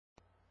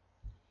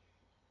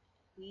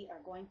we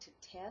are going to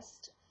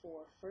test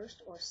for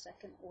first or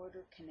second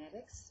order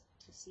kinetics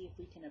to see if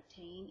we can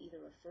obtain either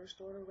a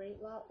first order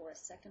rate law or a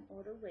second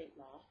order rate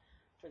law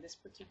for this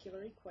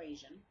particular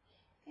equation.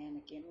 And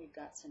again, we've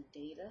got some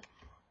data.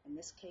 In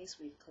this case,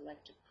 we've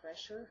collected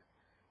pressure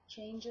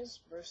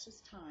changes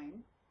versus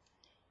time.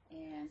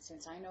 And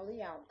since I know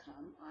the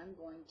outcome, I'm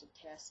going to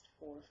test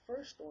for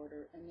first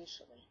order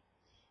initially.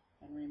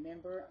 And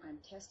remember, I'm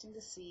testing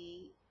to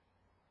see,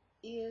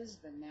 is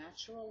the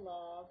natural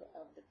log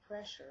of the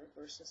pressure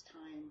versus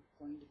time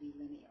going to be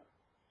linear?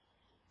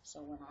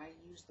 So when I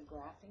use the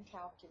graphing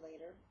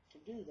calculator to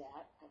do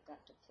that, I've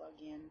got to plug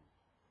in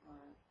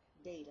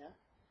data.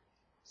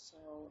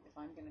 So if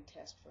I'm going to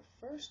test for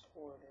first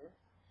order,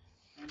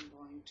 I'm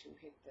going to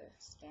hit the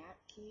stat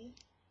key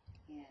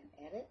and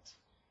edit.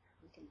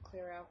 We can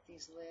clear out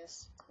these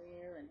lists,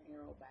 clear and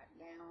arrow back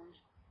down,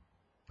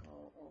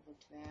 go over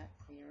to that,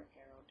 clear,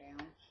 arrow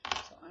down.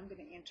 So I'm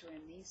going to enter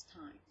in these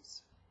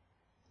times.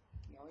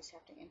 You always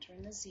have to enter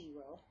in the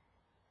 0,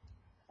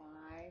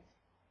 5,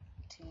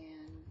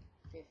 10,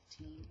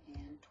 15,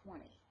 and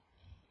 20.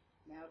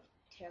 Now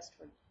to test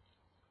for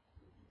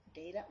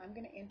data, I'm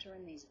going to enter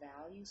in these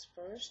values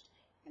first,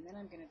 and then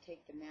I'm going to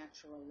take the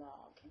natural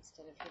log.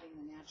 Instead of hitting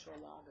the natural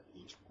log of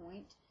each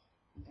point,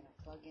 I'm going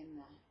to plug in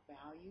the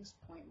values,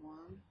 0.1,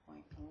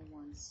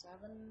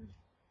 0.017,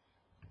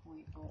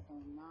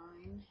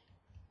 0.009,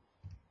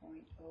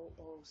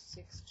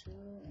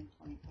 0.0062, and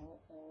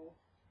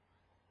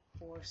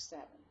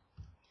 0.0047.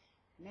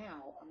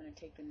 Now I'm going to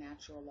take the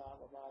natural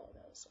log of all of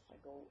those. So if I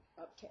go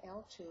up to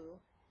L2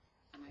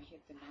 and I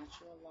hit the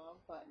natural log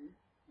button,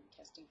 I'm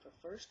testing for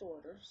first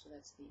order, so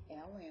that's the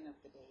ln of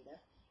the data,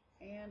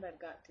 and I've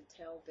got to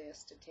tell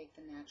this to take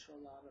the natural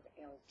log of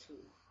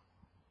L2.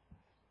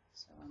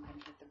 So I'm going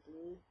to hit the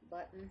blue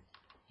button,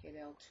 hit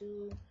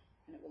L2,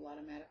 and it will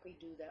automatically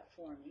do that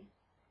for me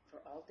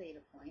for all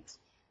data points.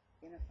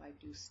 Then if I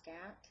do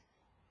stat,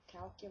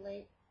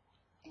 calculate,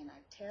 and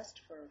I test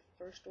for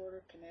first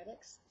order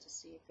kinetics to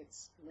see if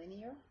it's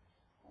linear,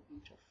 I'll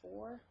enter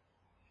 4,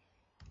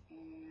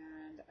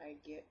 and I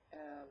get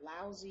a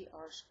lousy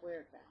R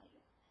squared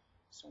value.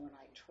 So when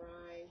I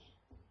try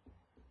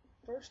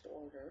first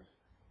order,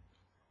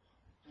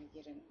 I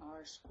get an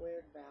R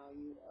squared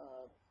value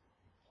of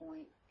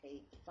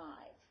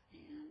 0.85,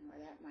 and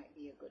that might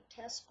be a good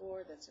test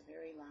score. That's a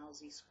very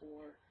lousy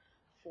score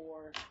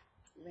for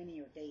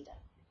linear data.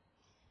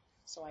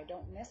 So I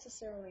don't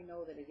necessarily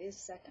know that it is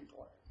second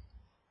order.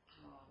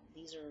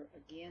 These are,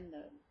 again,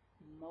 the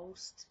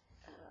most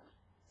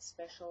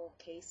special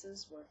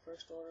cases where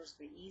first order is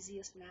the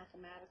easiest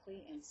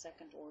mathematically and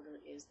second order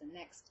is the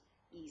next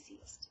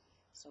easiest.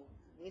 So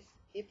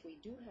if we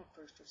do have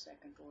first or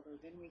second order,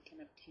 then we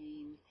can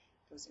obtain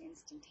those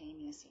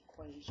instantaneous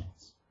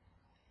equations.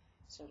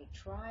 So to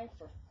try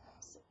for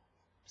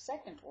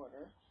second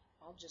order,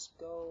 I'll just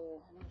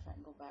go, I wonder if I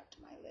can go back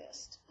to my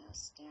list.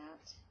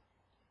 Stat,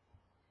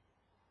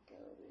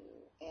 go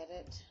to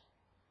edit,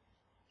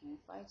 and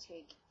if I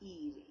take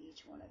E to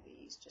each one of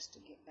these just to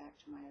get back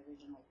to my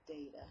original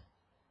data,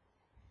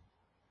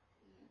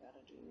 I've got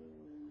to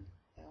do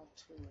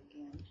L2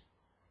 again.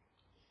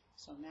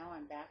 So now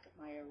I'm back at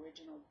my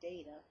original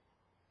data,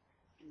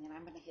 and then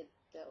I'm going to hit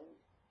the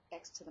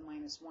x to the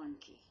minus 1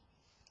 key.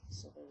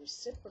 So the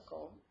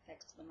reciprocal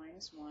x to the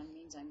minus 1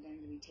 means I'm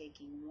going to be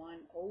taking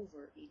 1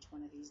 over each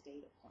one of these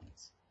data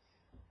points.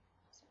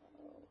 So,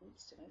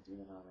 oops, did I do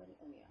that already?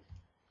 Oh yeah.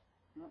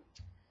 Nope.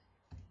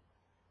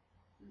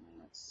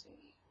 Let's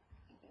see.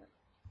 There.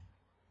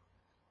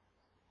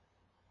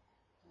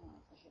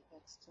 If I hit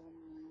x to the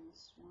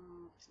minus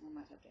 1, I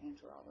might have to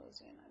enter all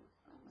those in. I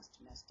must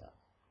have messed up.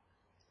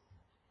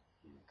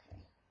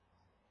 Okay.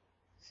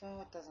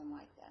 So it doesn't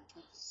like that.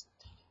 Let's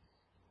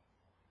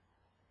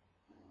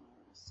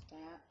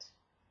stat,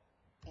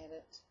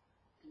 edit.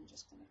 I'm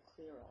just going to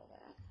clear all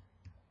that.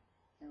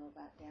 Arrow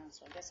back down.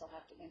 So I guess I'll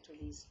have to enter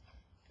these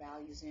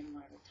values in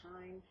one at a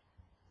time.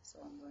 So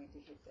I'm going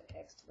to hit the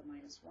x to the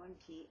minus 1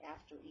 key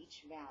after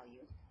each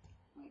value.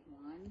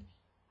 0.1,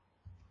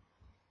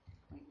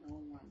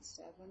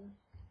 0.017,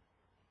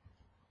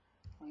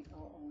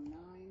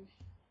 0.009,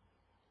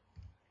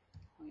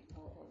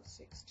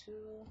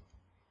 0.0062,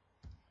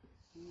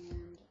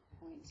 and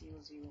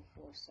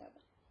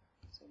 0.0047.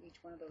 So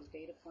each one of those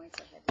data points,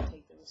 I had to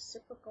take the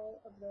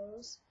reciprocal of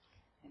those.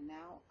 And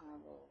now I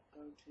will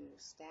go to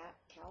stat,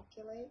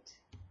 calculate,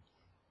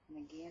 and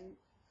again,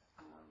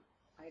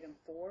 item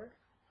 4,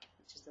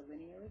 which is the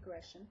linear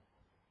regression,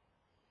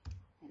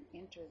 and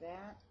enter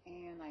that,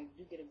 and I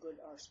do get a good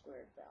R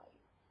squared value.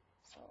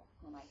 So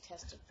when I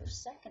tested for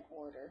second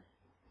order,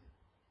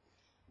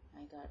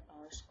 I got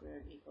R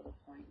squared equal to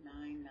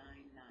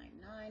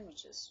 0.9999,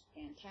 which is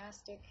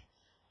fantastic.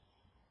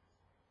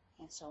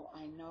 And so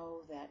I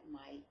know that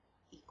my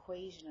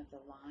equation of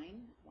the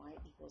line, y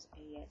equals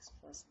ax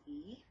plus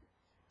b,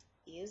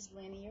 is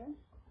linear.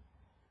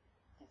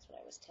 That's what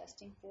I was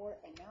testing for.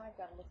 And now I've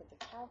got to look at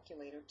the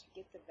calculator to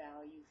get the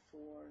value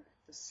for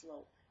the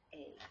slope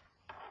a.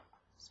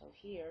 So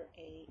here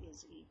a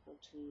is equal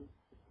to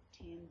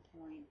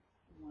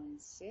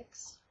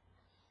 10.16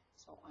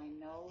 So I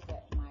know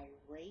that my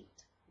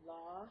rate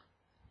law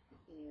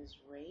is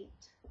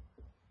rate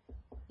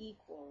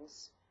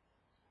equals,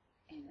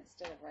 and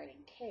instead of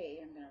writing K,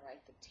 I'm going to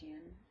write the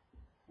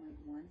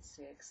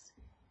 10.16,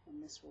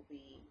 and this will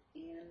be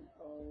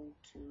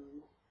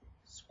NO2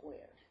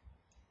 squared.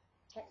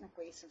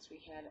 Technically, since we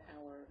had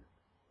our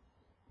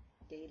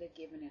data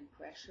given in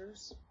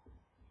pressures,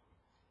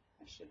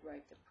 I should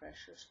write the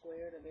pressure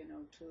squared of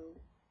NO2,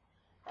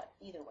 but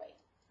either way,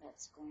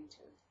 that's going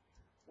to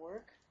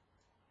work.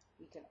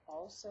 We could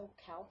also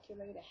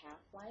calculate a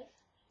half-life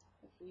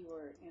if we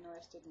were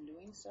interested in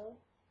doing so.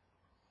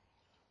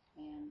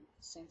 And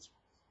since,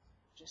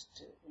 just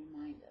to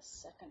remind us,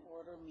 second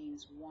order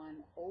means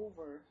 1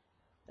 over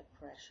the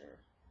pressure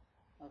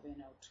of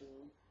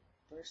NO2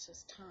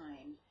 versus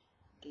time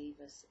gave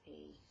us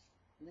a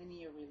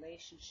linear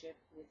relationship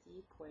with the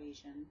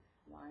equation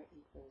y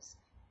equals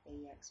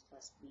ax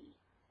plus b.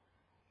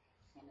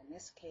 And in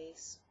this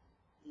case,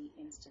 the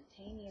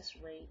instantaneous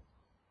rate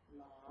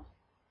law,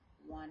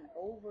 1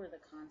 over the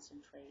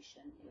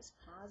concentration, is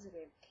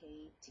positive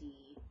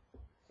kT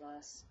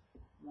plus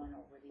 1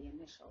 over the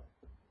initial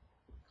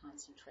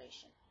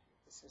concentration.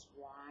 This is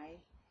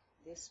why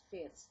this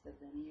fits the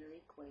linear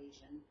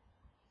equation,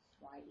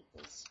 y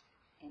equals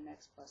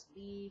mx plus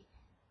b.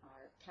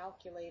 Our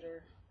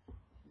calculator,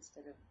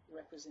 instead of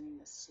representing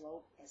the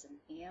slope as an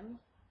m,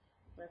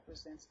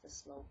 represents the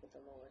slope with a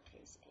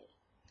lowercase a.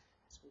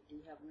 So we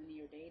do have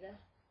linear data.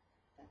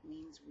 That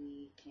means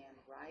we can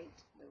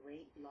write the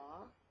rate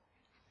law,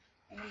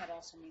 and that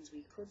also means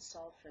we could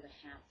solve for the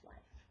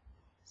half-life.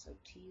 So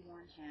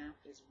T1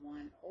 half is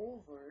 1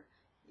 over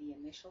the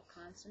initial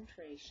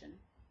concentration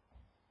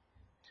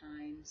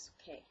times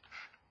K.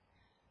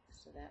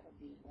 So that would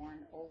be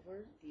 1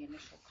 over the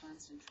initial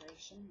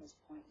concentration was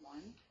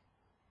 0.1.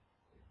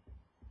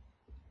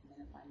 And then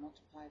if I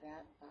multiply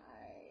that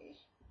by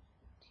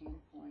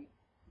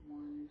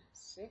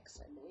 10.16,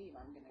 I believe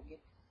I'm going to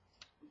get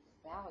the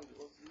value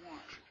of 1,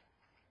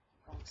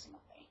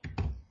 approximately.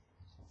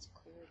 So let's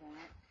clear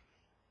that.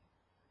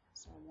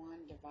 So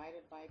 1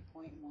 divided by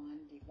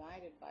 0.1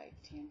 divided by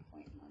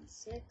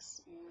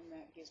 10.16, and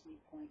that gives me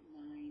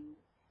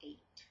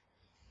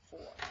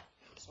 0.984.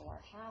 So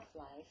our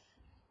half-life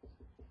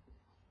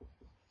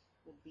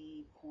would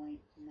be 0.9,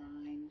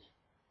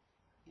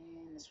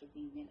 and this would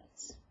be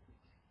minutes.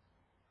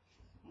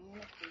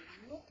 And if we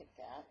look at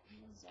that,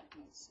 what does that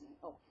make sense?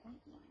 Oh, 0.9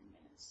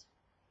 minutes.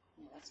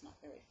 Yeah, that's not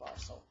very far.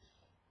 So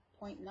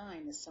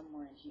 0.9 is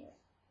somewhere in here.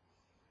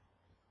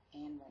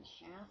 And when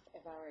half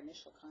of our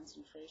initial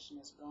concentration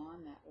is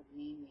gone, that would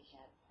mean we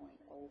had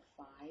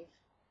 0.05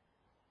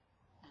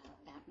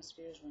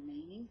 atmospheres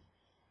remaining.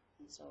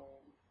 And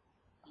so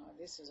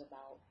this is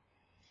about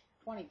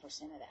 20%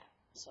 of that.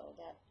 So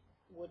that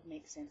would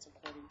make sense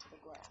according to the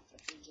graph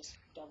if we just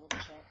double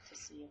check to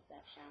see if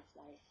that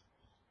half-life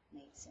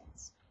made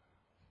sense.